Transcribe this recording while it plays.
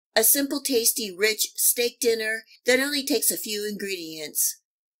A simple, tasty, rich steak dinner that only takes a few ingredients.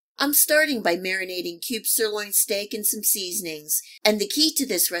 I'm starting by marinating cubed sirloin steak in some seasonings, and the key to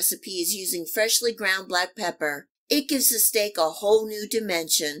this recipe is using freshly ground black pepper. It gives the steak a whole new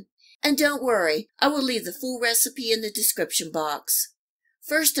dimension. And don't worry, I will leave the full recipe in the description box.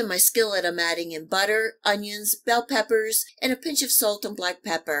 First, in my skillet, I'm adding in butter, onions, bell peppers, and a pinch of salt and black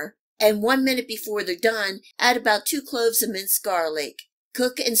pepper. And 1 minute before they're done, add about 2 cloves of minced garlic.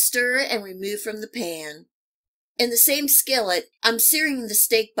 Cook and stir and remove from the pan. In the same skillet, I'm searing the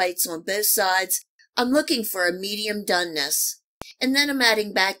steak bites on both sides. I'm looking for a medium doneness. And then I'm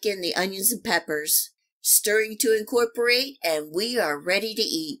adding back in the onions and peppers. Stirring to incorporate, and we are ready to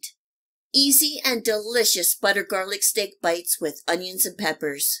eat. Easy and delicious butter garlic steak bites with onions and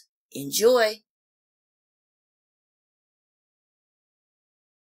peppers. Enjoy!